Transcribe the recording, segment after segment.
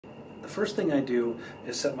first thing I do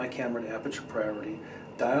is set my camera to aperture priority,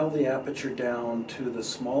 dial the aperture down to the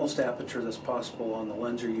smallest aperture that's possible on the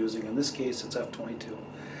lens you're using. In this case, it's f/22.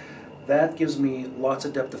 That gives me lots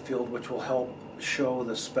of depth of field, which will help show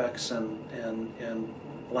the specks and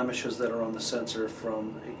blemishes that are on the sensor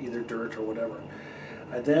from either dirt or whatever.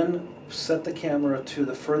 I then set the camera to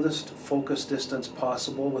the furthest focus distance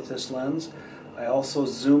possible with this lens. I also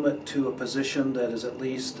zoom it to a position that is at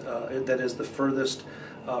least, that is the furthest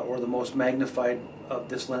or the most magnified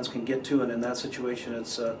this lens can get to, and in that situation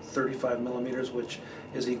it's 35 millimeters, which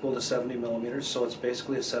is equal to 70 millimeters, so it's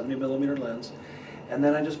basically a 70 millimeter lens. And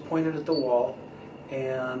then I just point it at the wall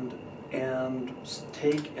and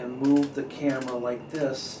take and move the camera like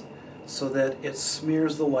this so that it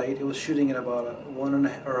smears the light. It was shooting at about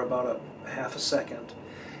a half a second,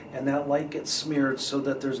 and that light gets smeared so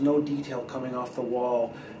that there's no detail coming off the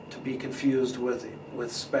wall to be confused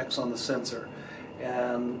with specks on the sensor.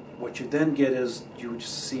 And what you then get is you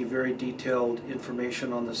see very detailed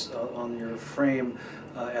information on this on your frame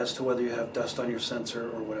as to whether you have dust on your sensor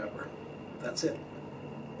or whatever. That's it.